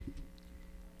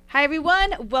Hi,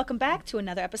 everyone. Welcome back to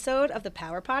another episode of the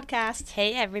Power Podcast.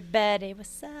 Hey, everybody.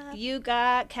 What's up? You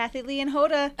got Kathy Lee and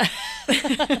Hoda.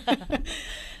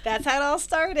 That's how it all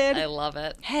started. I love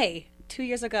it. Hey, 2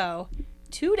 years ago,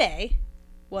 today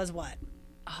was what?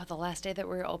 Oh, the last day that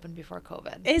we were open before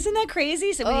COVID. Isn't that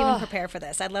crazy? So we didn't even prepare for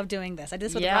this. I love doing this. I did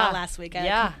this with Raw last week.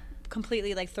 I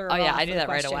completely threw it off. Oh, yeah. I knew that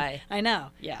question. right away. I know.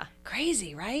 Yeah.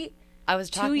 Crazy, right? I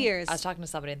was talking, 2 years. I was talking to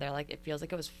somebody and they're like, it feels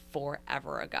like it was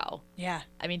forever ago. Yeah.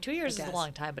 I mean, 2 years is a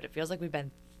long time, but it feels like we've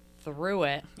been through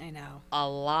it. I know. A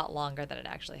lot longer than it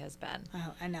actually has been.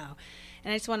 Oh, I know.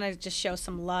 And I just want to just show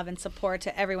some love and support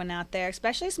to everyone out there,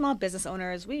 especially small business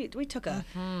owners. We took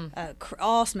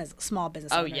all small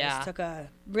business owners took a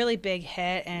really big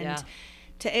hit, and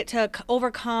to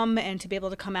overcome and to be able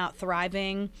to come out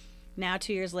thriving now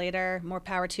 2 years later, more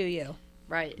power to you.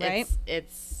 Right.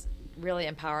 It's really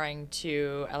empowering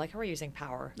to, I like how we're using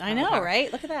power. I know, power.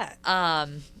 right? Look at that.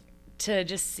 To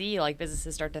just see like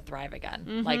businesses start to thrive again.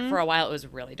 Mm-hmm. Like for a while it was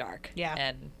really dark. Yeah.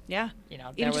 And you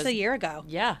know, even just a year ago.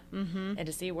 Yeah. Mm-hmm. And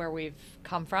to see where we've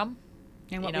come from.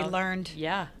 And what we learned.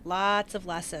 Yeah. Lots of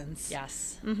lessons.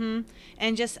 Yes. Mm-hmm.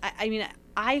 And just, I mean,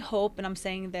 I hope, and I'm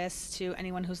saying this to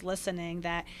anyone who's listening,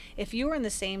 that if you were in the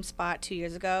same spot 2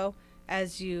 years ago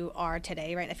as you are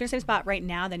today, right? If you're in the same spot right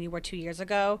now than you were 2 years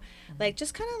ago, like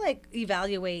just kind of like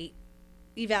evaluate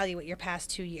your past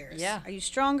 2 years. Yeah. Are you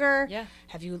stronger? Yeah.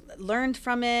 Have you learned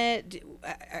from it?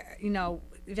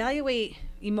 Evaluate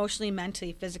emotionally,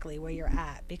 mentally, physically where you're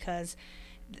at, because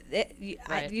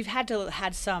you've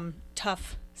had some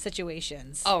tough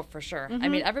situations. Oh, for sure. Mm-hmm. I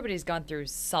mean, everybody's gone through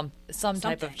some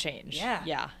type of change. Yeah.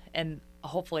 Yeah. And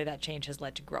hopefully that change has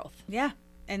led to growth. Yeah.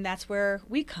 And that's where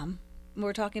we come.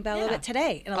 We're talking about a little bit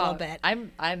today in a little bit.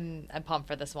 I'm pumped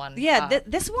for this one. Yeah,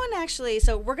 this one actually.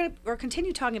 So we're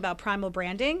continue talking about primal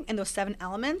branding and those 7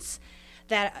 elements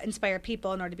that inspire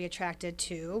people in order to be attracted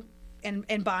to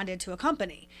and bonded to a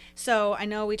company. So I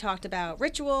know we talked about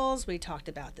rituals. We talked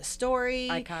about the story,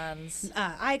 icons.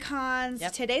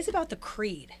 Yep. Today's about the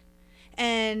creed.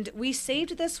 And we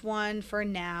saved this one for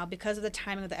now because of the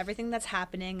timing of everything that's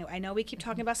happening. I know we keep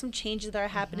talking about some changes that are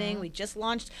happening. We just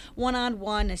launched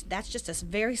one-on-one. That's just a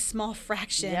very small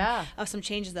fraction of some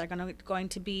changes that are going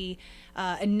to be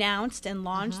announced and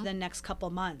launched in the next couple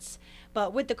months.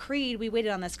 But with the creed, we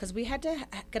waited on this because we had to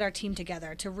get our team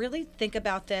together to really think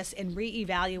about this and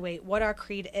reevaluate what our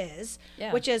creed is,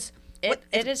 which is...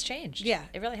 It has changed. Yeah.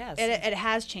 It really has. It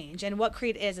has changed. And what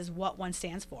creed is what one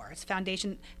stands for. It's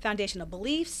foundational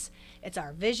beliefs. It's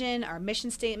our vision, our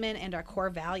mission statement, and our core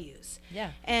values.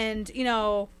 Yeah. And,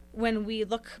 when we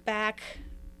look back,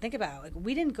 think about it,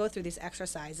 we didn't go through these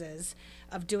exercises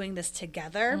of doing this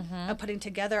together, of putting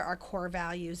together our core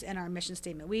values and our mission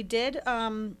statement. We did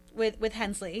with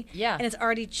Hensley. Yeah. And it's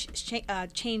already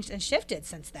changed and shifted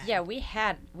since then. Yeah, we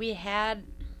had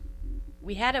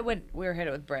it when we were hit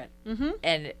it with Britt,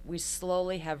 and we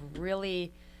slowly have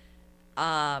really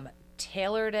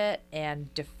tailored it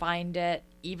and defined it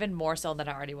even more so than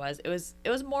it already was. It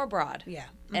was more broad,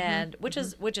 and which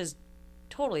is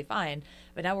totally fine.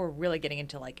 But now we're really getting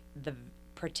into like the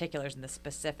particulars and the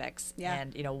specifics,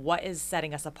 and what is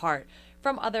setting us apart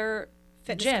from other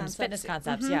fitness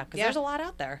concepts. Yeah, because there's a lot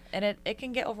out there, and it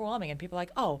can get overwhelming, and people are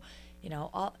like, oh.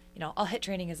 All HIIT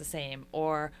training is the same,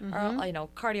 or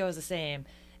cardio is the same.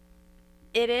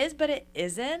 It is, but it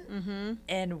isn't.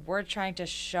 And we're trying to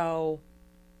show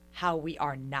how we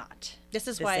are not. This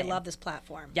is why I love this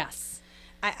platform. Yes.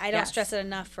 I don't stress it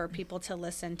enough for people to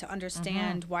listen, to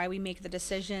understand why we make the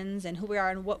decisions and who we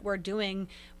are and what we're doing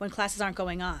when classes aren't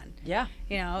going on. Yeah.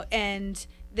 And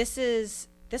this was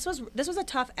a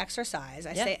tough exercise.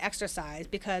 I say exercise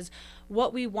because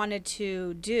what we wanted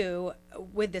to do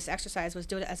with this exercise was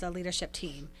do it as a leadership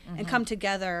team and come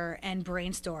together and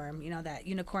brainstorm, that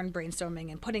unicorn brainstorming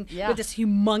and putting with this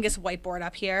humongous whiteboard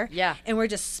up here. Yeah. And we're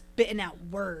just spitting out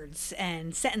words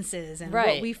and sentences and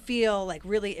what we feel like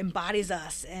really embodies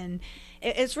us. And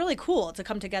it's really cool to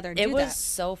come together and do that. It was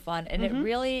so fun. And it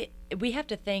really, we have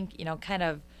to think, kind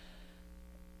of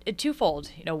twofold.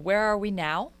 Where are we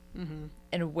now?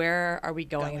 And where are we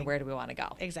going and where do we want to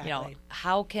go? Exactly.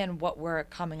 How can what we're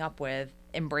coming up with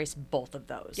embrace both of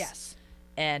those? Yes.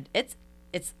 And it's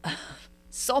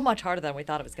so much harder than we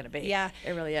thought it was going to be. Yeah.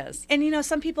 It really is. And,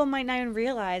 some people might not even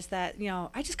realize that,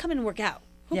 I just come in and work out.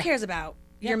 Who cares about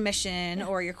your mission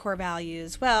or your core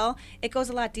values? Well, it goes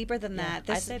a lot deeper than that.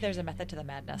 I say there's a method to the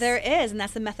madness. There is, and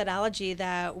that's the methodology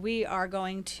that we are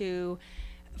going to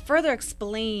further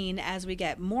explain as we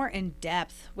get more in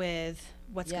depth with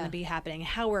what's going to be happening,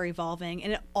 how we're evolving.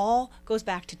 And it all goes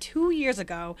back to 2 years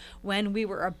ago when we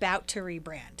were about to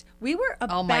rebrand. We were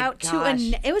Oh my about to,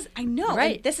 gosh. it was, I know,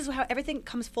 Right. and this is how everything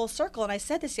comes full circle. And I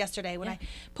said this yesterday when I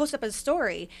posted up a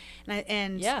story,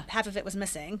 and half of it was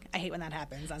missing. I hate when that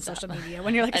happens on social media,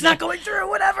 when you're like, it's not going through,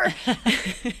 whatever.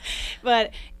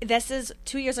 But this is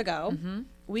 2 years ago.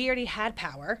 We already had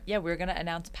power. Yeah, we were going to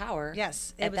announce power.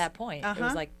 Yes. At that point. It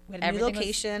was like, we had a new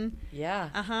location.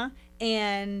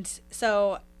 And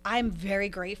so I'm very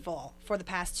grateful for the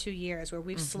past 2 years where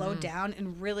we've slowed down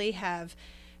and really have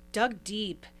dug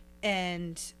deep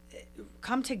and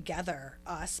come together,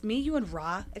 us, me, you, and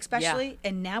Ra especially.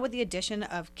 And now with the addition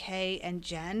of Kay and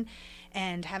Jen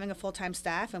and having a full-time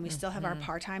staff, and we still have our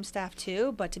part-time staff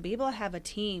too, but to be able to have a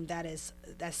team that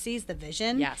sees the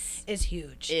vision is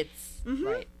huge. It's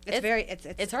right.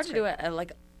 It's hard to great.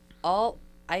 do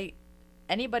it.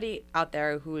 Anybody out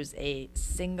there who is a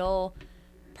single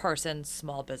person,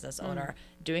 small business owner,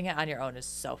 doing it on your own is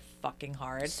so fucking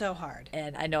hard. So hard.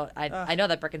 And I know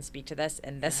that Brooke can speak to this,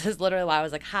 and this is literally why I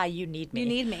was like, "Hi, you need me. You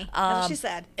need me." That's what she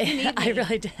said. You need me. I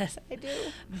really did. I do.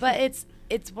 But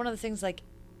it's one of the things, like,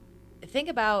 think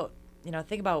about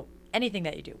anything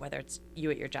that you do, whether it's you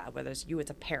at your job, whether it's you as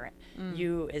a parent,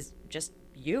 you is just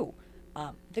you.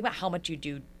 Think about how much you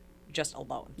do just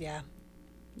alone. Yeah.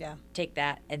 Take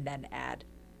that and then add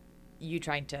you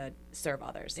trying to serve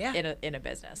others in a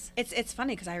business. It's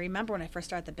funny because I remember when I first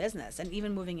started the business, and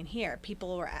even moving in here,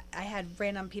 I had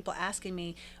random people asking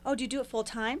me, "Oh, do you do it full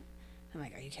time?" I'm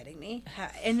like, "Are you kidding me?"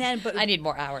 And then, but I need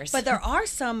more hours. But there are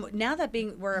some now that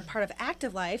we're a part of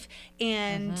Active Life,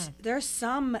 and there's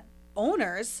some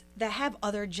owners that have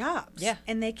other jobs,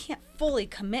 and they can't fully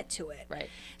commit to it. Right.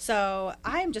 So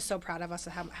I'm just so proud of us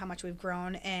of how much we've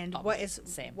grown and what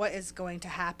is going to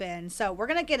happen. So we're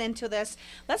gonna get into this.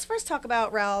 Let's first talk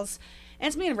about Rels, and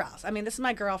it's me and Rels. I mean, this is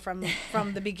my girl from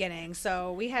the beginning.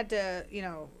 So we had to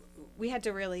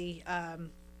really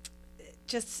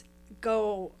just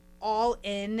go all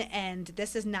in, and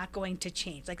this is not going to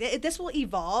change. Like, this will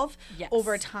evolve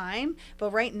over time,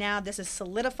 but right now this is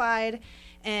solidified.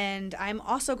 And I'm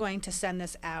also going to send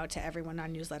this out to everyone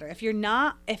on newsletter. If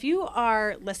you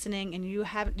are listening and you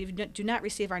do not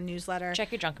receive our newsletter,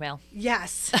 check your junk mail.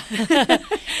 Yes.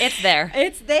 It's there.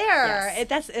 It's there.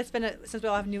 Yes. It's been since we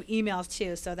all have new emails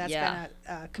too, so that's been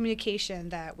a communication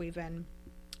that we've been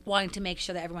wanting to make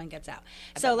sure that everyone gets out.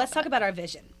 So let's talk about our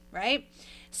vision, right?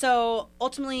 So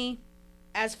ultimately,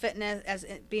 as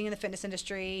being in the fitness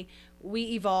industry,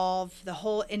 we evolve. The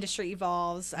whole industry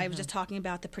evolves. I was just talking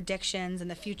about the predictions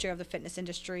and the future of the fitness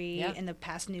industry in the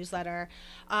past newsletter.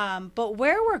 But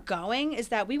where we're going is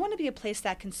that we want to be a place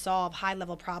that can solve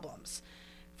high-level problems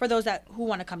for those who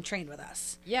want to come train with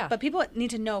us. Yeah. But people need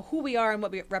to know who we are and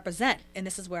what we represent, and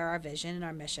this is where our vision and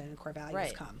our mission and core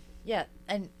values come. Yeah,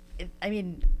 and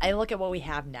I look at what we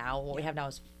have now. What we have now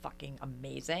is fucking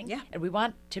amazing. Yeah. And we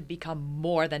want to become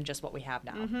more than just what we have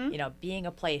now. Being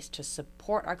a place to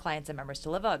support our clients and members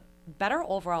to live a better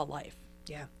overall life.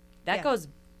 Yeah. That goes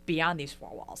beyond these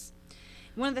four walls.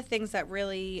 One of the things that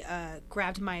really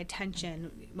grabbed my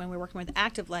attention when we were working with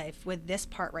Active Life with this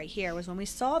part right here was when we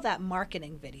saw that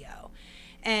marketing video.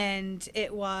 And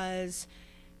it was...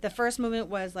 The first movement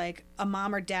was like a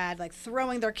mom or dad like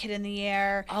throwing their kid in the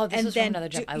air. Oh, this was from another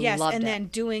gym. I loved it. And then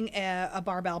doing a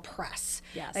barbell press.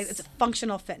 Yes. Like, it's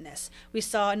functional fitness. We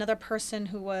saw another person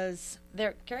who was...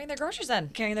 They're carrying their groceries in.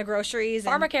 Carrying their groceries.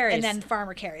 Farmer carries. And then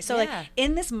farmer carries. So like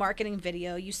in this marketing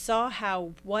video, you saw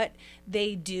how what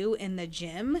they do in the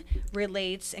gym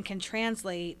relates and can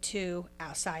translate to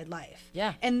outside life.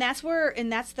 Yeah. And that's where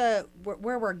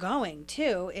we're going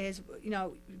too, is,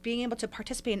 being able to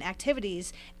participate in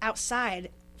activities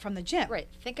outside from the gym. Right.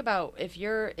 Think about if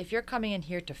you're coming in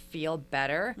here to feel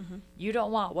better, you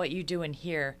don't want what you do in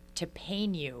here to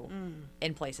pain you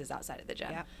in places outside of the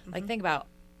gym. Yeah. Like, think about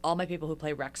all my people who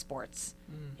play rec sports.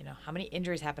 How many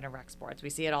injuries happen in rec sports?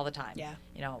 We see it all the time. Yeah.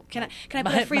 Can I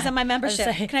put a freeze on my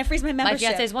membership? Can I freeze my membership?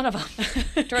 My fiance's one of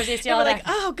them. Towards the ACL. We're like,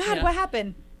 oh God, what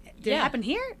happened? Did it happen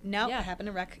here? No, it happened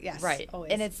in rec. Yes. Right.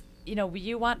 Always. And it's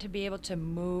you want to be able to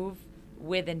move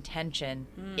with intention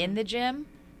in the gym,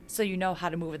 so you know how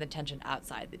to move with intention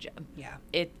outside the gym. Yeah.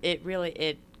 It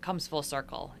really comes full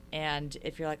circle. And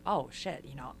if you're like, oh shit,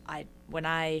 when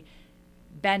I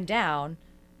bend down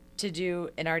to do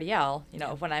an RDL,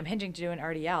 when I'm hinging to do an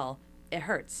RDL, it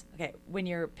hurts. Okay, when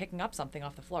you're picking up something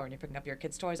off the floor, when you're picking up your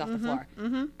kid's toys off the floor,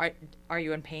 are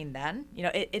you in pain then?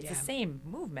 It's the same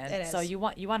movement. It is. So you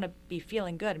want to be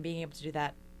feeling good and being able to do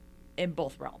that in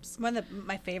both realms. One of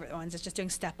my favorite ones is just doing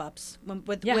step ups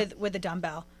with the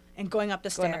dumbbell and going up the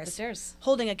Going stairs. up the stairs.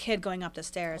 Holding a kid going up the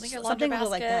stairs. Holding your Something laundry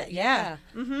like basket. that.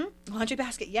 Yeah. Laundry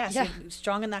basket. Yes. Yeah.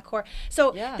 Strong in that core.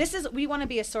 So we want to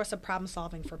be a source of problem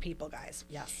solving for people, guys.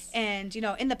 Yes. And,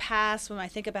 in the past, when I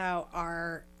think about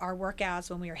our workouts,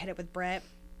 when we were Hit It with Britt,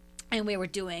 and we were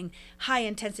doing high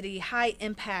intensity, high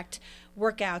impact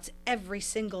workouts every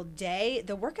single day,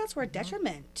 the workouts were a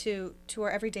detriment to our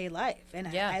everyday life.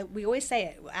 And we always say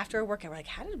it after a workout, we're like,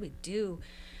 how did we do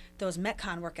those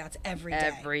Metcon workouts every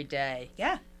day? Every day.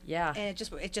 Yeah. Yeah. And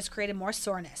it just created more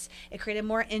soreness. It created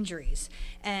more injuries.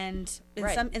 And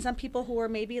some people who were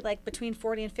maybe like between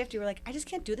 40 and 50 were like, I just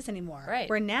can't do this anymore. Right.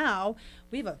 Where now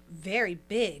we have a very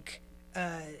big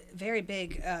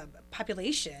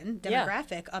population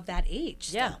demographic of that age.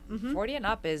 Yeah. 40 and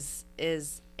up is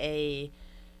a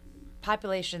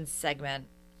population segment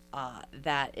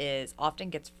that is often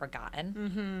gets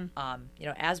forgotten.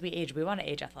 As we age, we want to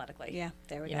age athletically. Yeah,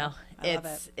 there we go. I love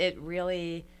it. It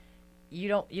really, you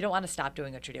don't want to stop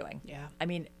doing what you're doing. Yeah. I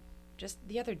mean, just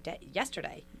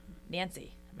yesterday,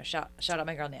 Nancy, I'm gonna shout out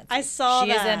my girl Nancy. I saw she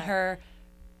that. She is in her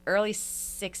early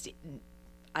 60s.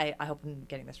 I hope I'm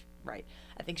getting this right.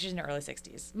 I think she's in her early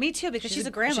 60s. Me too, because she's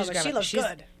a grandmother. She looks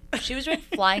good. She was doing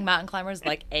flying mountain climbers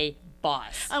like a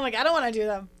boss. I'm like, I don't want to do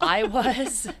them. I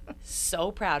was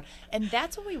so proud. And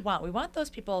that's what we want. We want those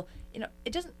people,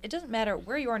 it doesn't matter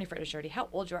where you are in your fitness journey, how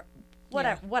old you are,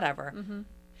 whatever.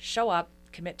 Show up,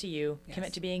 commit to you,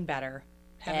 commit to being better.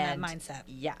 Having that mindset.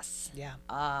 Yes. Yeah,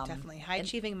 definitely. High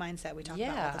achieving mindset we talk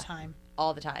about all the time.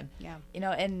 All the time. Yeah.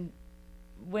 And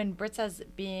when Britt says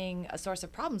being a source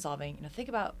of problem solving, think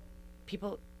about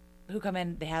people who come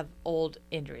in, they have old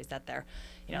injuries that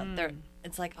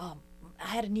it's like, oh, I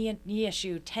had a knee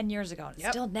issue 10 years ago. And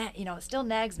it still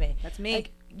nags me. That's me.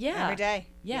 Like, every day.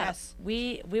 Yeah. Yes.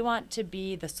 We want to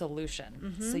be the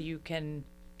solution so you can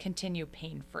continue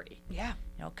pain free. Yeah.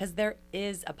 Because there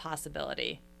is a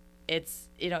possibility. It's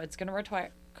it's going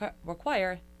to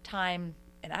require time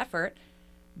and effort,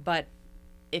 but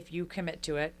if you commit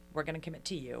to it, we're going to commit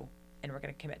to you, and we're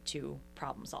going to commit to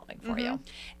problem solving for you.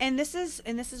 And this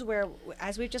is where,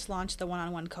 as we've just launched the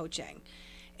one-on-one coaching,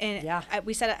 and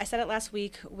I said it last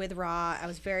week with Raw. I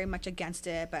was very much against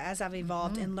it, but as I've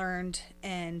evolved and learned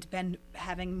and been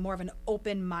having more of an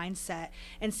open mindset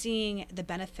and seeing the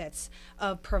benefits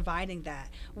of providing that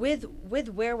with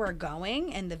where we're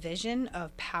going and the vision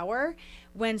of power,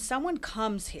 when someone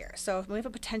comes here, so if we have a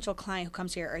potential client who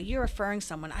comes here, or you're referring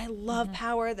someone, I love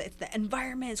power, the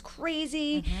environment is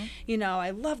crazy, I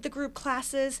love the group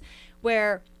classes,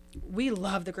 where we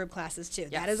love the group classes too.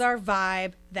 Yes. That is our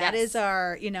vibe. That is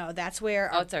our, that's where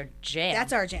it's our jam.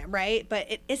 That's our jam, right? But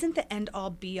it isn't the end all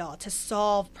be all to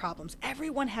solve problems.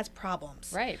 Everyone has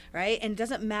problems. Right. Right? And it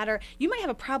doesn't matter. You might have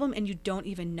a problem and you don't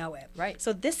even know it. Right.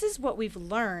 So this is what we've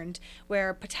learned,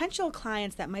 where potential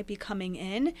clients that might be coming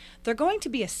in, they're going to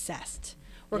be assessed.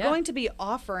 We're going to be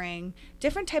offering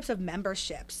different types of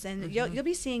memberships, and you'll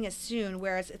be seeing it soon,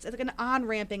 where it's like an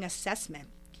on-ramping assessment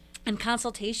and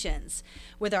consultations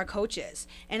with our coaches,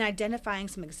 and identifying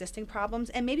some existing problems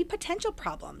and maybe potential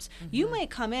problems. You might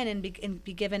come in and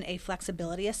be given a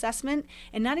flexibility assessment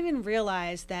and not even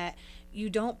realize that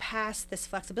you don't pass this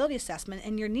flexibility assessment,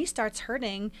 and your knee starts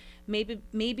hurting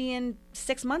maybe in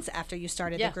 6 months after you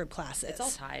started the group classes. It's all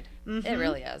tied. It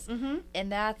really is.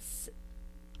 And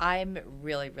I'm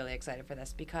really, really excited for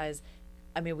this, because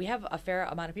we have a fair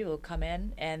amount of people who come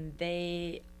in and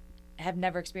they have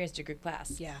never experienced a group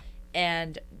class. Yeah.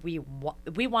 And we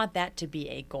want that to be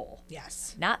a goal.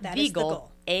 Yes. Not that the is goal. The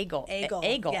goal. A goal. A goal.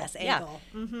 A goal. Yes, a goal.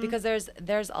 Because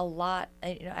there's a lot,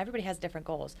 everybody has different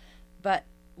goals, but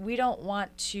we don't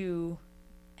want to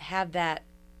have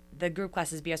the group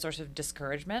classes be a source of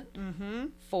discouragement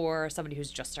for somebody who's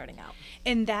just starting out.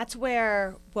 And that's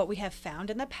where what we have found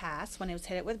in the past, when it was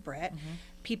Hit It with Britt,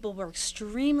 people were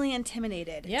extremely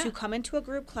intimidated to come into a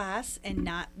group class and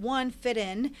not, one, fit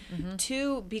in,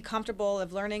 two, be comfortable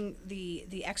of learning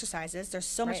the exercises. There's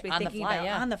so much to be thinking about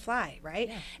on the fly, right?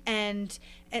 Yeah. And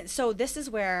so this is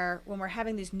where, when we're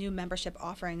having these new membership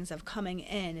offerings of coming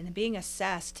in and being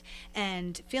assessed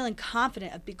and feeling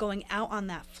confident of going out on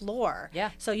that floor.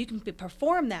 Yeah. So you can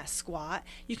perform that squat,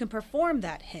 you can perform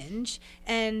that hinge,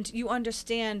 and you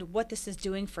understand what this is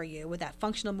doing for you with that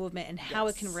functional movement and how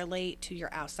it can relate to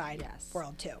your outside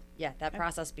world too. Yeah, that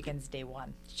process begins day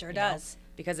one. Sure does.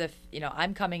 Because if,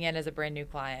 I'm coming in as a brand new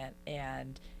client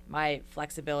and my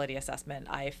flexibility assessment,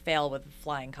 I fail with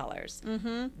flying colors.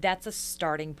 That's a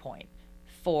starting point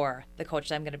for the coach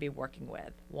that I'm going to be working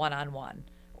with one-on-one,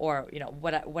 or,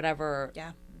 whatever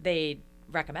they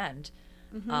recommend.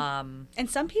 And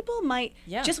some people might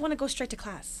just want to go straight to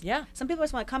class. Yeah. Some people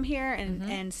just want to come here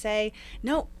and say,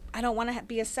 no, I don't want to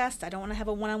be assessed. I don't want to have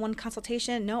a one-on-one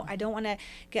consultation. No, I don't want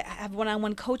to have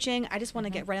one-on-one coaching. I just want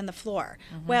to get right on the floor.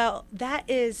 Well, that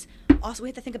is also, we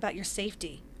have to think about your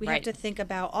safety. We have to think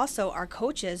about also our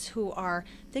coaches who are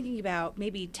thinking about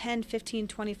maybe 10, 15,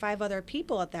 25 other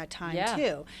people at that time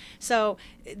too. So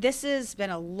this has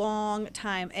been a long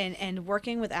time, and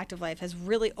working with Active Life has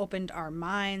really opened our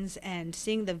minds and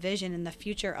seeing the vision and the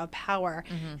future of power.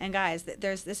 And guys,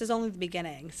 this is only the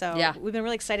beginning. So we've been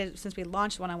really excited since we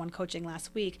launched one-on-one coaching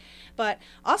last week. But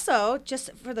also,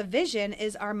 just for the vision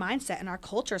is our mindset and our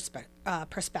culture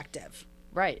perspective.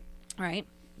 Right. Right.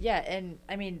 Yeah, and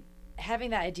I mean, having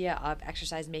that idea of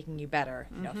exercise making you better,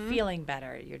 you know, feeling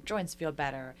better, your joints feel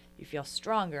better, you feel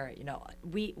stronger, you know,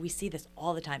 we see this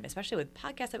all the time, especially with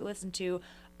podcasts that we listen to,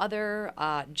 other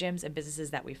gyms and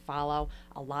businesses that we follow.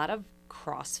 A lot of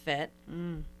CrossFit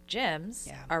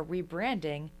gyms are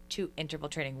rebranding to interval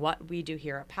training, what we do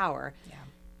here at Power,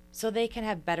 so they can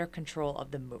have better control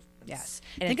of the movements. Yes.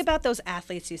 And think about those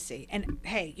athletes you see. And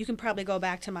hey, you can probably go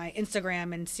back to my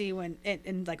Instagram and see when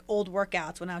in like old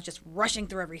workouts when I was just rushing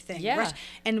through everything. Yeah.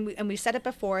 And we've said it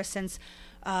before since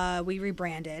we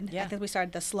rebranded. I think we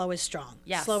started the slow is strong.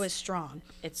 Yes. Slow is strong.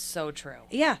 It's so true.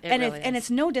 Yeah. Really and it's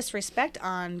no disrespect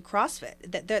on CrossFit.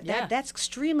 That's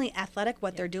extremely athletic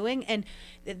what they're doing, and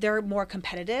they're more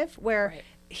competitive where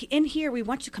in here we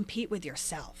want you to compete with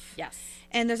yourself. Yes.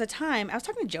 And there's a time, I was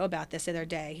talking to Joe about this the other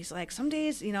day. He's like, some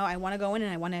days, you know, I want to go in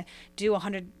and I want to do a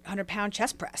 100-pound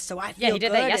chest press. So I feel good. Yeah, he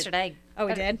did that yesterday. Oh,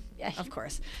 he did? Yeah. Of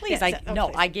course. Please, please.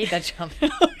 I gave that jump.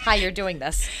 Hi, you're doing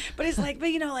this. But he's like,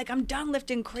 but you know, like I'm done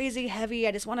lifting crazy heavy.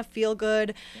 I just want to feel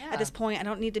good at this point. I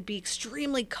don't need to be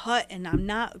extremely cut, and I'm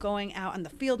not going out on the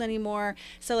field anymore.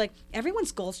 So like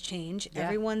everyone's goals change. Yeah.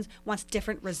 Everyone wants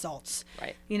different results.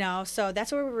 Right. You know, so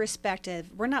that's where we respect it.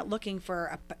 We're not looking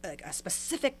for a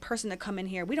specific person to come in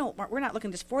here. We're not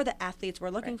looking just for the athletes. We're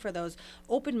looking for those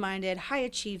open-minded,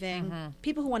 high-achieving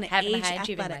people who want to age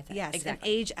athletic. Yes, exactly.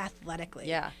 And age athletically.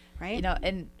 Yeah. Right. You know,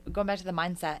 and going back to the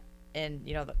mindset and,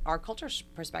 you know, our culture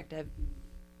perspective,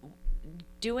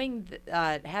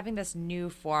 having this new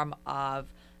form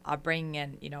of bringing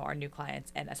in, you know, our new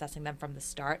clients and assessing them from the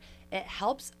start, it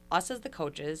helps us as the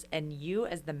coaches and you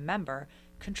as the member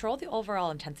control the overall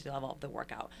intensity level of the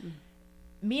workout.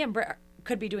 Me and Britt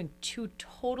could be doing two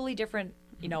totally different,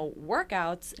 you know,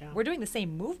 workouts. Yeah. We're doing the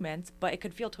same movements, but it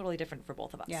could feel totally different for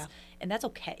both of us. Yeah. And that's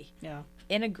okay. Yeah.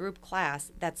 In a group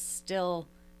class, that's still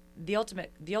the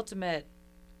ultimate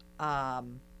what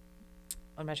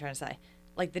am I trying to say?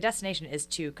 Like the destination is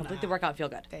to complete the workout and feel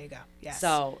good. There you go. Yes.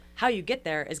 So how you get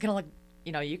there is going to look,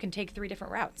 you know, you can take 3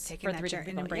 different routes. Taking that journey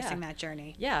and embracing that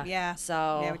journey. Yeah. Yeah.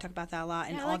 So yeah, we talk about that a lot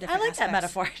in all different aspects. I like that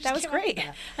metaphor. That was great.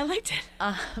 I liked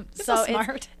it. So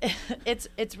smart.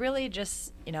 It's really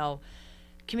just, you know,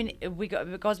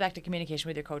 it goes back to communication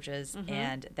with your coaches,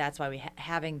 and that's why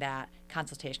having that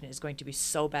consultation is going to be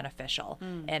so beneficial.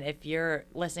 And if you're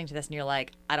listening to this and you're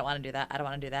like, I don't want to do that, I don't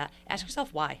want to do that, ask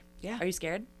yourself why. Yeah. Are you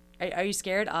scared? Are you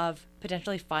scared of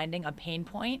potentially finding a pain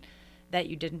point that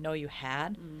you didn't know you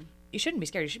had? You shouldn't be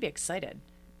scared. You should be excited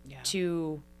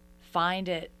to find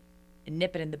it,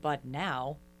 nip it in the bud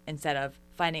now instead of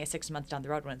finding it 6 months down the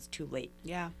road when it's too late.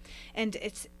 Yeah. And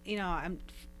it's, you know,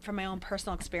 from my own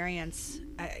personal experience,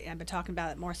 I've been talking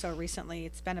about it more so recently.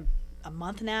 It's been a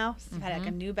month now since I've had like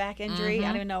a new back injury. I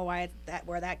don't even know where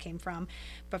that came from.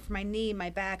 But for my knee, my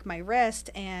back, my wrist,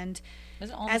 and... Is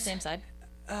it all on the same side?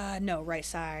 No, right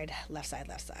side, left side,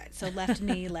 left side. So left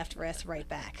knee, left wrist, right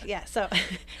back. Yeah. So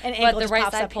an ankle the just right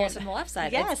pops side up pulls here. from the left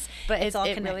side. Yes, but it's all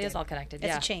it connected. Really is all connected.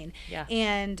 It's a chain. Yeah.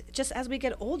 And just as we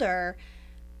get older,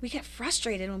 we get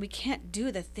frustrated when we can't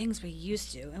do the things we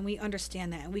used to, and we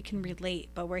understand that and we can relate,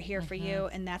 but we're here for you,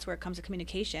 and that's where it comes to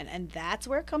communication, and that's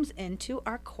where it comes into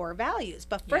our core values.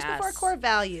 But first, before our core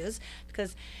values,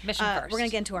 because mission first. We're going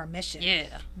to get into our mission.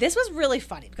 Yeah. This was really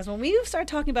funny because when we started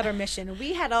talking about our mission,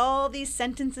 we had all these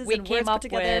sentences and words put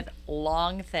together. We came up with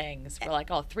long things. We're like,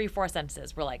 3-4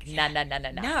 sentences. We're like, no.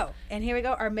 No. And here we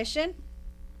go. Our mission.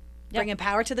 Bringing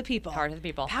power to the people. Power to the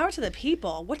people. Power to the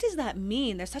people. What does that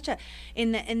mean? There's such a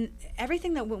in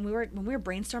everything that when we were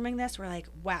brainstorming this, we're like,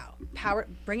 wow,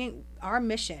 bringing our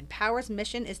mission. Power's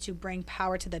mission is to bring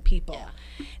power to the people.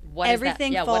 Yeah.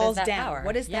 Everything falls down. Power?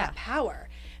 What is that power?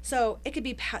 So it could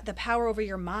be the power over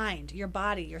your mind, your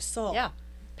body, your soul. Yeah.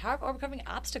 Power of overcoming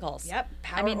obstacles. Yep.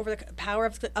 Power over the power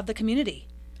of the community.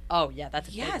 Oh yeah, that's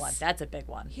a big one. That's a big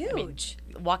one. Huge.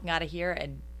 I mean, walking out of here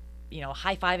and, you know,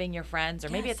 high-fiving your friends, or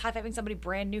maybe it's high-fiving somebody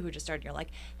brand new who just started, and you're like,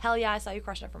 hell yeah, I saw you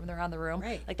crushing it from around the room.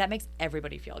 Right. Like, that makes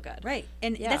everybody feel good. Right.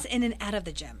 And that's in and out of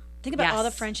the gym. Think about all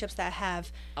the friendships that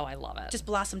have I love it. Just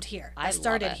blossomed here. I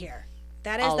started here.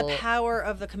 That is the power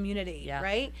of the community, Yeah.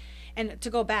 right? And to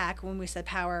go back when we said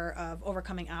power of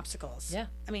overcoming obstacles. Yeah.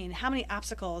 I mean, how many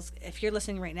obstacles, if you're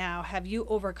listening right now, have you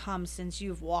overcome since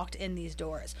you've walked in these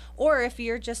doors? Or if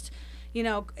you're just, you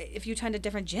know, if you attend a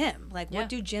different gym, like what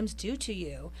do gyms do to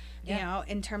you, you know,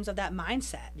 in terms of that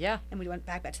mindset? Yeah. And we went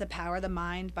back to the power of the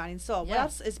mind, body, and soul. Yeah. What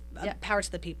else is power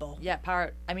to the people? Yeah,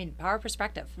 power of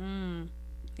perspective. Yeah. And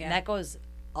that goes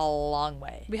a long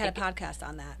way. We had a podcast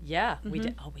on that. Yeah, we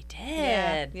did. Oh, we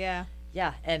did. Yeah.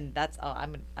 Yeah, and that's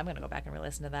I'm gonna go back and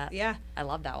re-listen to that. Yeah, I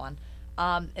love that one.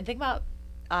 And think about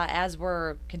as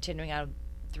we're continuing on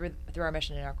through our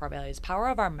mission and our core values, power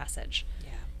of our message.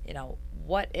 Yeah. You know,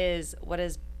 what is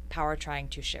power trying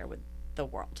to share with the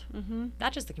world?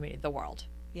 Not just the community, the world.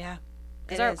 Yeah.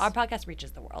 Because our podcast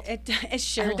reaches the world. It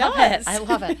sure does. does. I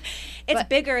love it. It's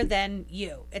bigger than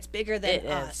you. It's bigger than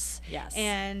us. Yes.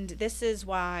 And this is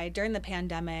why during the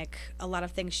pandemic, a lot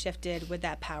of things shifted with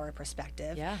that power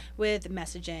perspective, with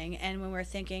messaging. And when we're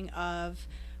thinking of,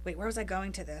 wait, where was I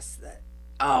going to this?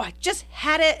 Oh, I just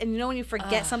had it. And you know when you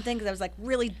forget something because it was like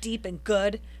really deep and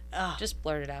good? Just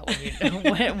blurt it out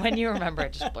when you remember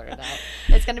it. Just blurt it out.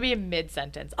 It's going to be a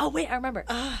mid-sentence. Oh, wait, I remember.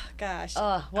 Oh, gosh.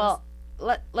 Well,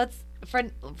 let's... For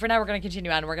now, we're going to continue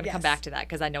on. We're going to come back to that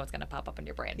because I know it's going to pop up in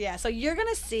your brain. Yeah, so you're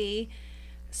going to see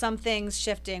some things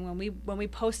shifting when we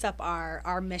post up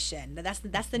our mission.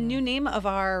 That's the new name of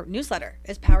our newsletter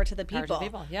is Power to the People. Power to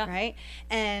the People, yeah. Right?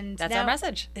 And that's now, our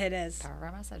message. It is. Power of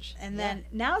our message. And then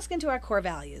now let's get into our core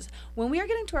values. When we are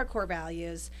getting to our core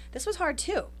values, this was hard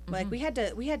too. Like we had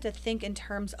to think in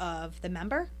terms of the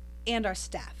member and our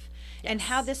staff.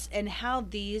 Yes. And how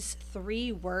these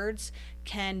three words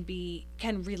can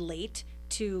relate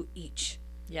to each.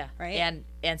 Yeah. Right.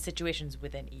 And situations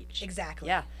within each. Exactly.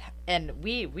 Yeah. And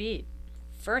we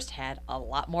first had a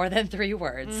lot more than 3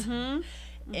 words.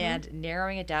 And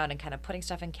narrowing it down and kind of putting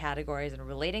stuff in categories and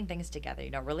relating things together.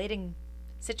 You know, relating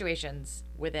situations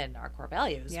within our core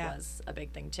values was a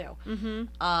big thing too.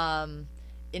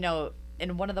 You know,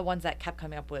 and one of the ones that kept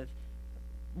coming up with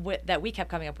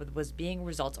was being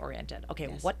results oriented. Okay,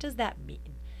 what does that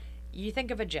mean? You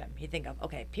think of a gym. You think of,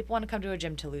 okay, people want to come to a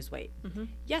gym to lose weight.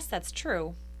 Yes, that's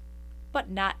true, but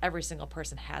not every single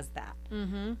person has that.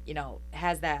 You know,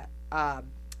 has that.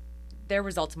 Their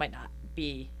results might not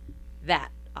be that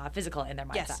physical in their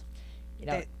mindset. Yes. You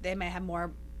know, they may have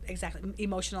more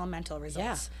emotional and mental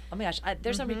results. Yeah. Oh my gosh,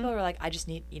 there's some people who are like, I just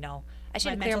need, I just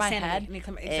need to clear mental my sanity.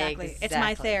 head. Exactly. It's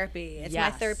my therapy. It's my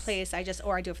third place. I do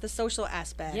it for the social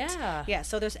aspect. Yeah. Yeah.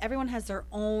 So everyone has their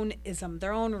own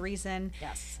their own reason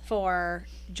for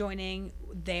joining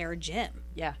their gym.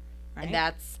 Yeah. Right? And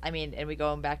that's, and we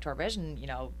go back to our vision,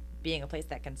 being a place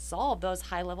that can solve those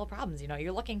high level problems.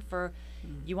 You're looking for,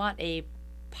 you want a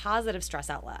positive stress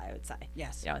outlet, I would say.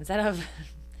 Yes. Instead of,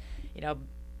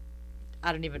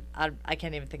 I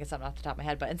can't even think of something off the top of my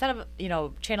head, but instead of,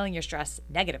 channeling your stress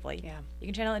negatively, you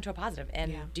can channel it into a positive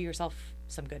and do yourself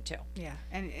some good too. Yeah.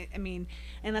 And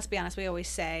and let's be honest, we always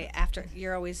say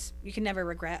you can never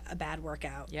regret a bad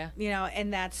workout. Yeah.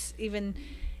 And that's even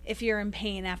if you're in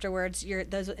pain afterwards,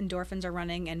 those endorphins are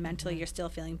running and mentally you're still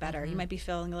feeling better. You might be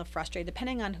feeling a little frustrated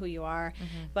depending on who you are,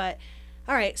 but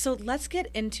all right, so let's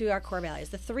get into our core values.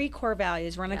 The 3 core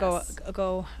values, we're going to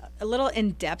go a little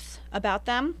in depth about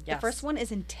them. Yes. The first one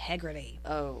is integrity.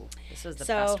 Oh, this was the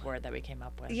best word that we came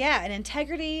up with. Yeah, an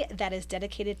integrity that is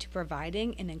dedicated to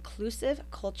providing an inclusive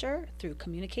culture through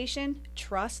communication,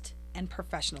 trust, and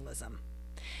professionalism.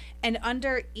 And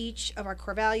under each of our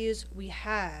core values, we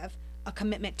have a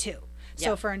commitment to.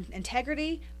 So for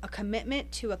integrity, a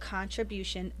commitment to a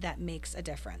contribution that makes a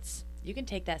difference. You can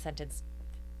take that sentence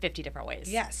 50 different ways.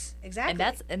 Yes, exactly.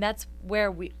 And that's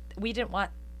where we didn't want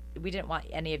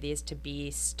any of these to be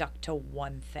stuck to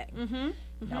one thing.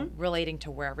 Relating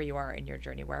to wherever you are in your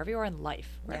journey, wherever you are in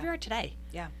life, wherever you are today.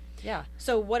 Yeah. Yeah.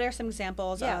 So what are some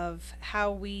examples of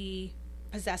how we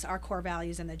possess our core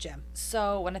values in the gym?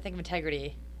 So when I think of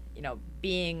integrity,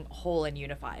 being whole and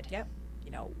unified. Yep.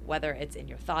 Whether it's in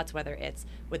your thoughts, whether it's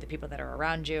with the people that are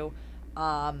around you.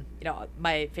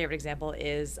 My favorite example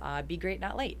is be great,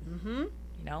 not late.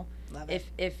 Love it.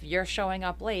 If you're showing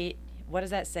up late, what does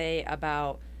that say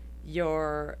about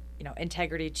your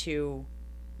integrity to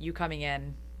you coming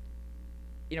in,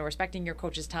 respecting your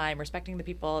coach's time, respecting the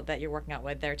people that you're working out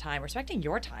with, their time, respecting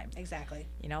your time. Exactly.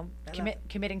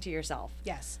 Committing to yourself.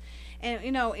 Yes. And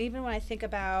even when I think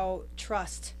about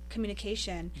trust,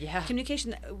 communication,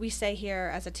 we say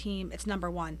here as a team, it's number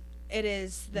 1. It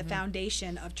is the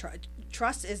foundation of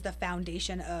trust is the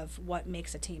foundation of what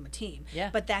makes a team. Yeah.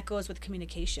 But that goes with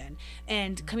communication,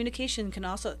 and communication can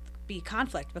also be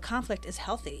conflict, but conflict is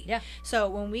healthy. Yeah. So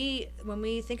when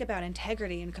we think about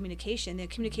integrity and communication, the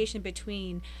communication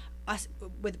between us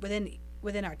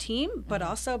within our team, but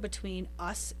also between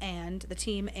us and the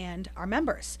team and our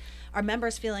members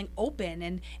feeling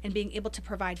open and being able to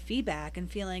provide feedback and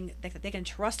feeling that they can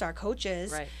trust our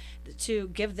coaches to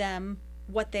give them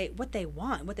what they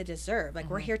want, what they deserve. Like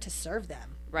we're here to serve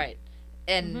them. Right.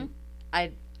 And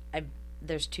I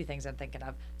there's two things I'm thinking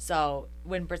of. So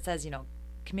when Britt says,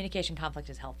 communication conflict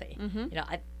is healthy,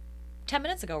 10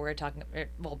 minutes ago we were talking,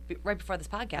 right before this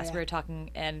podcast, we were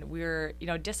talking and we were,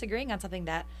 disagreeing on something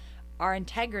that our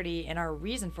integrity and our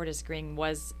reason for disagreeing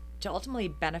was to ultimately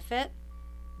benefit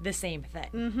the same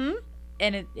thing.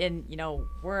 And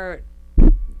we're,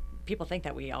 people think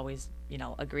that we always,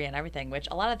 agree on everything, which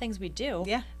a lot of things we do.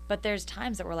 Yeah. But there's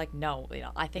times that we're like, no,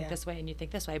 I think this way and you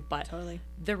think this way. But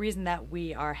the reason that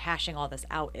we are hashing all this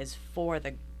out is for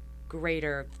the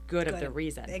greater good of the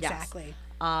reason. Exactly.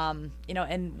 Yes.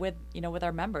 And with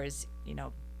our members,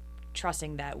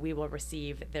 trusting that we will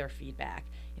receive their feedback.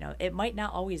 It might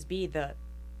not always be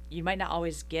you might not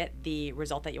always get the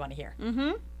result that you want to hear.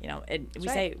 And we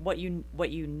say what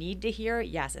you need to hear,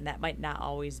 yes, and that might not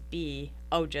always be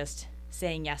just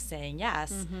saying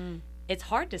yes. It's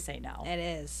hard to say no. It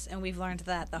is, and we've learned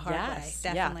that the hard way.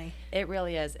 Definitely, it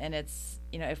really is, and it's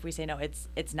if we say no,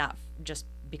 it's not just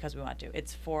because we want to.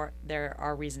 It's there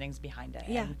are reasonings behind it.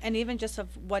 Yeah, and even just of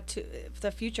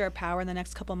the future power in the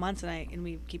next couple of months, and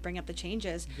we keep bringing up the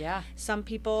changes. Yeah. Some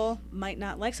people might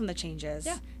not like some of the changes.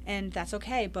 Yeah. And that's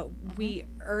okay, but we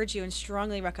urge you and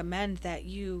strongly recommend that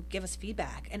you give us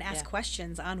feedback and ask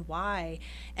questions on why,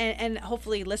 and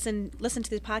hopefully listen to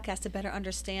this podcast to better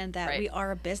understand that we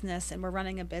are a business and we're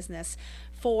running a business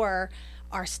for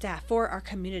our staff, for our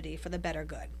community, for the better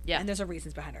good. Yeah. And there's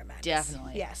reasons behind our madness.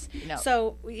 Definitely. Yes.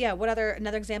 So what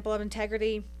another example of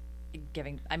integrity?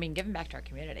 Giving back to our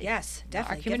community. Yes,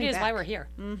 definitely. Our community is why we're here.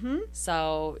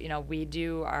 So, we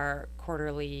do our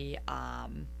quarterly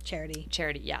charity.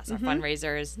 Yes, our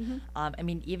fundraisers.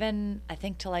 Even I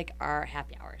think to like our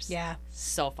happy hours. Yeah.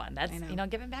 So fun. That's,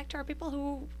 giving back to our people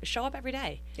who show up every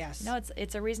day. Yes.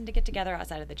 It's a reason to get together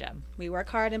outside of the gym. We work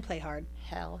hard and play hard.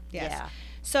 Hell yes. Yeah.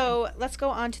 So let's go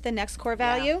on to the next core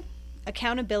value. Yeah.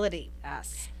 Accountability.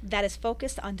 Yes. That is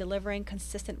focused on delivering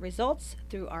consistent results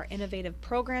through our innovative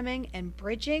programming and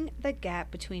bridging the gap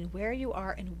between where you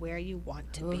are and where you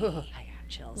want to be. I got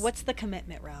chills. What's the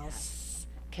commitment, Rouse?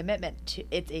 Yes.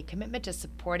 It's a commitment to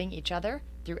supporting each other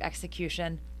through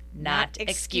execution, not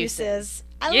excuses.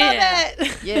 I love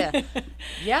it. Yeah.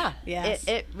 Yeah. Yes.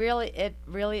 It really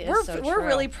is so true. We're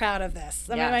really proud of this.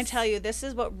 I'm going to tell you, this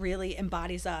is what really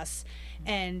embodies us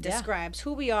and describes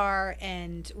who we are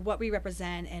and what we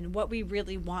represent and what we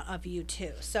really want of you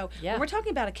too. So when we're talking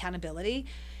about accountability,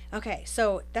 okay,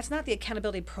 so that's not the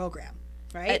accountability program,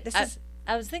 right?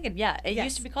 I was thinking, it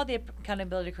used to be called the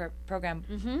accountability program,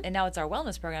 and now it's our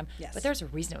wellness program. Yes. But there's a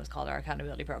reason it was called our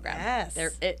accountability program. Yes.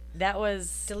 That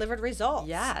was delivered results.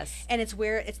 Yes. And it's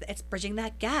where it's bridging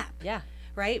that gap. Yeah.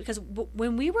 Right? Because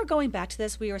when we were going back to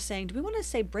this, we were saying, do we want to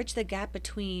say bridge the gap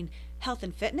between health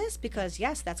and fitness? Because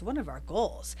yes, that's one of our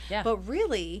goals. Yeah. But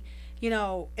really,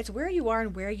 it's where you are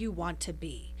and where you want to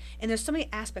be. And there's so many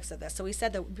aspects of this. So we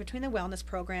said that between the wellness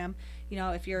program,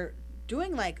 if you're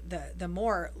doing like the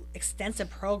more extensive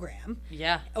program,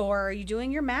 or are you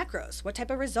doing your macros? What type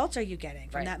of results are you getting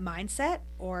from that mindset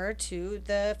or to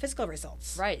the physical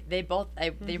results? Right. They both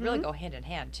they really go hand in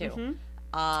hand too.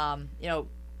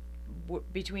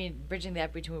 Between bridging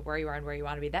that between where you are and where you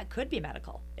want to be, that could be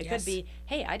medical. It could be,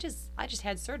 hey, I just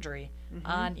had surgery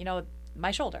on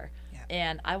my shoulder,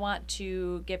 and I want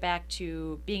to get back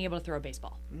to being able to throw a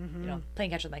baseball,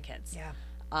 playing catch with my kids.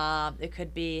 Yeah. It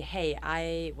could be, hey,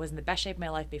 I was in the best shape of my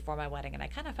life before my wedding, and I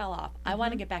kind of fell off. I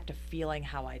want to get back to feeling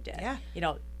how I did. Yeah.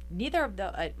 Neither of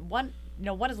the one is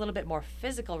a little bit more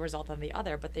physical result than the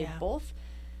other, but they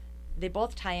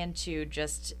both tie into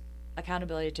just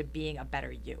accountability to being a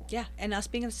better you. Yeah, and us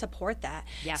being able to support that.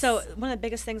 Yes. So one of the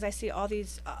biggest things I see all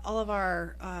of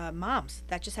our moms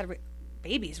that just had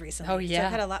babies recently. Oh yeah.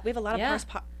 So we have a lot of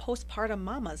postpartum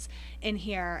mamas in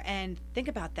here, and think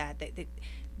about that.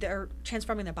 They're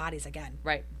transforming their bodies again.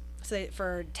 Right. So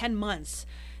for 10 months,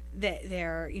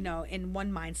 they're in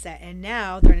one mindset, and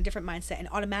now they're in a different mindset, and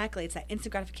automatically it's that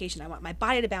instant gratification. I want my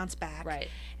body to bounce back. Right.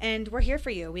 And we're here for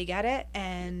you. We get it,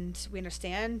 and we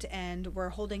understand, and we're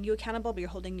holding you accountable, but you're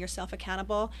holding yourself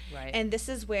accountable. Right. And this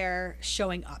is where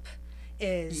showing up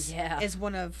is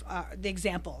one of the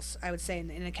examples, I would say,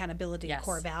 in accountability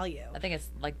core value. I think it's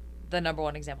like the number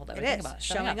one example that we think about.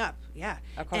 Showing up. Yeah.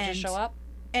 Our coaches show up.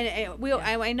 And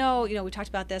I know, we talked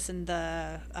about this in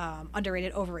the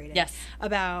underrated, overrated. Yes.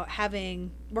 About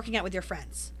working out with your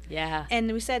friends. Yeah. And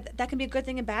we said that can be a good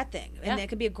thing and bad thing. And it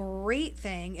can be a great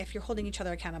thing if you're holding each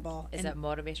other accountable. Is that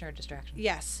motivation or distraction?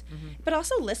 Yes. But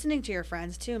also listening to your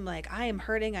friends too. I'm like, I am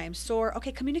hurting, I am sore.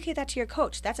 Okay, communicate that to your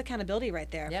coach. That's accountability right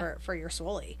there for your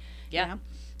soul-y. Yeah.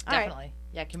 Definitely. Right.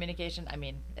 Yeah, communication, I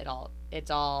mean, it all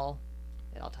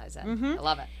ties in. I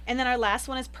love it. And then our last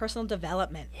one is personal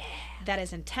development. Yeah. That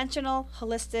is intentional,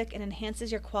 holistic, and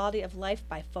enhances your quality of life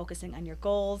by focusing on your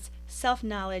goals,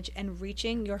 self-knowledge, and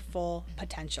reaching your full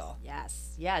potential.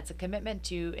 Yes. Yeah, it's a commitment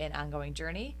to an ongoing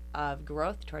journey of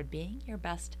growth toward being your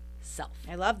best self.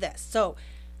 I love this. So,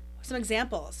 some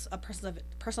examples of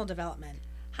personal development.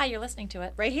 Hi, you're listening to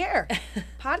it. Right here.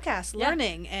 Podcast,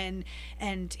 learning, and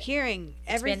hearing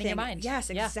everything. Expanding your mind. Yes,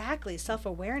 exactly.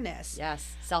 Self-awareness.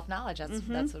 Yes. Self-knowledge.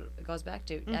 That's what it goes back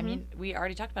to. I mean, we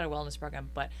already talked about our wellness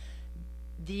program, but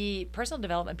the personal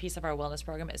development piece of our wellness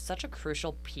program is such a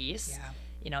crucial piece.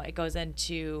 Yeah. It goes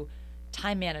into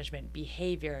time management,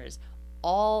 behaviors,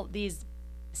 all these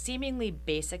seemingly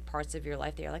basic parts of your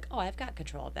life that you're like, oh, I've got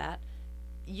control of that.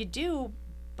 You do,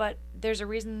 but there's a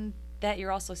reason that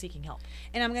you're also seeking help.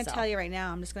 And I'm going to tell you right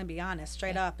now, I'm just going to be honest,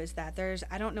 straight up, is that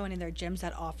I don't know any other gyms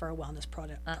that offer a wellness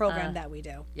program that we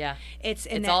do. Yeah. It's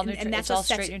all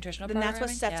straight nutritional programming. And that's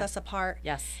what sets us apart.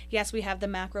 Yes. Yes, we have the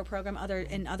macro program, other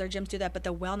gyms do that, but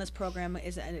the wellness program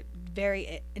is a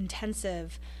very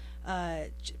intensive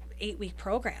 8-week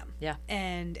program. Yeah.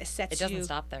 And it doesn't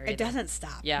stop there either. It doesn't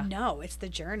stop. Yeah. No, it's the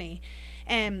journey.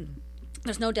 And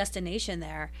there's no destination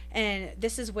there. And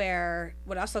this is where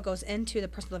what also goes into the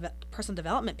personal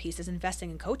development piece is investing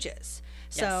in coaches.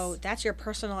 So that's your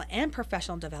personal and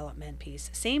professional development piece.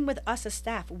 Same with us as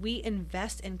staff. We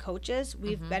invest in coaches.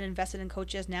 We've been invested in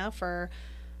coaches now for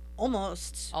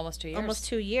almost 2 years. Almost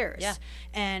 2 years. Yeah.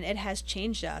 And it has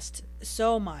changed us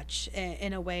so much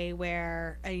in a way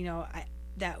where,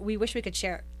 that we wish we could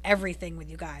share everything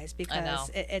with you guys, because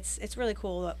it's really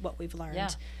cool what we've learned. Yeah.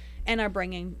 And are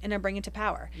bringing to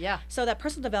power. Yeah. So that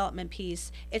personal development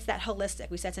piece, it's that holistic.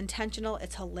 We said it's intentional,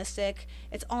 it's holistic,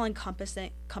 it's all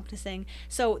encompassing.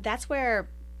 So that's where,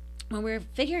 when we're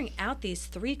figuring out these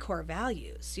 3 core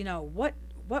values, what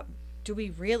do we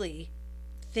really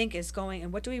think is going,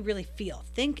 and what do we really feel?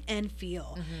 Think and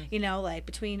feel. Like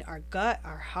between our gut,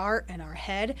 our heart, and our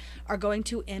head are going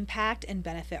to impact and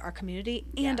benefit our community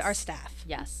and our staff.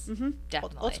 Yes.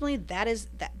 Definitely. Ultimately, that is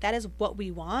what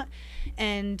we want,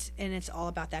 and it's all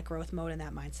about that growth mode and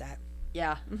that mindset.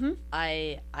 Yeah.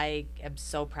 I am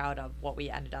so proud of what we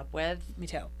ended up with. Me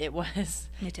too.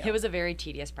 Me too. It was a very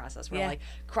tedious process. We're like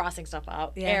crossing stuff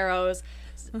out, Yeah. arrows.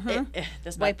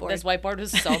 This whiteboard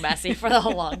was so messy for a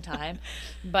long time,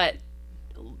 but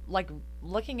like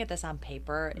looking at this on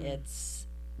paper,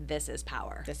 this is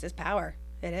power. This is power.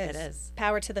 It is. It is.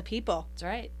 Power to the people. That's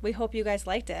right. We hope you guys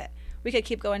liked it. We could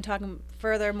keep going talking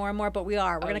further, more and more, but we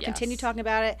are. We're going to continue talking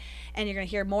about it, and you're going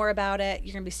to hear more about it.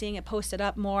 You're going to be seeing it posted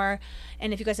up more.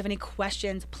 And if you guys have any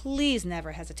questions, please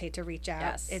never hesitate to reach out.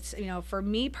 Yes. It's, for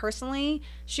me personally,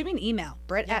 shoot me an email,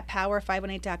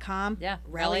 Britt@power518.com. Yeah.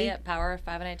 Relly at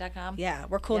power518.com. Yeah.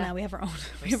 We're cool now. We have our own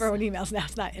emails now.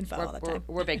 It's not info all the time.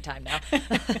 We're big time now.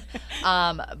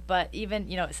 But even,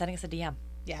 sending us a DM.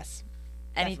 Yes.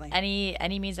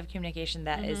 Any means of communication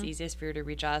that is easiest for you to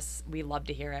reach us, we love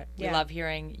to hear it. We love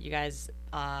hearing you guys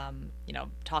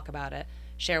talk about it,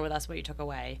 share with us what you took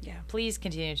away. Please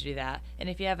continue to do that. And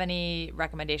if you have any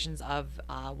recommendations of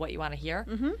what you want to hear,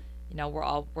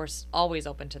 we're always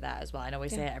open to that as well. I know we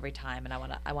say it every time, and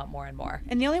I want more and more.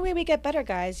 And the only way we get better,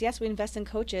 guys, yes, we invest in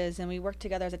coaches and we work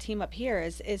together as a team up here,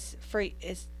 is for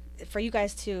you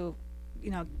guys to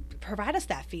provide us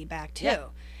that feedback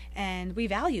too. And we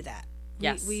value that.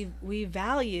 Yes. We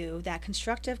value that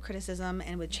constructive criticism,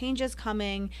 and with changes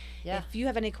coming, if you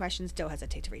have any questions, don't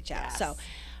hesitate to reach out. Yes. So,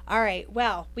 all right.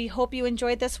 Well, we hope you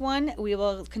enjoyed this one. We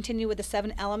will continue with the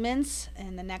 7 elements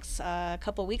in the next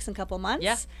couple weeks and couple months.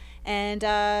 Yeah. And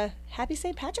happy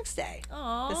St. Patrick's Day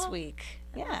this week.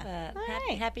 All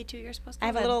right. Happy 2 years post-COVID. I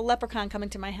have a little leprechaun coming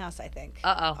to my house, I think.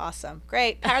 Uh-oh. Awesome.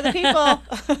 Great. Power the people.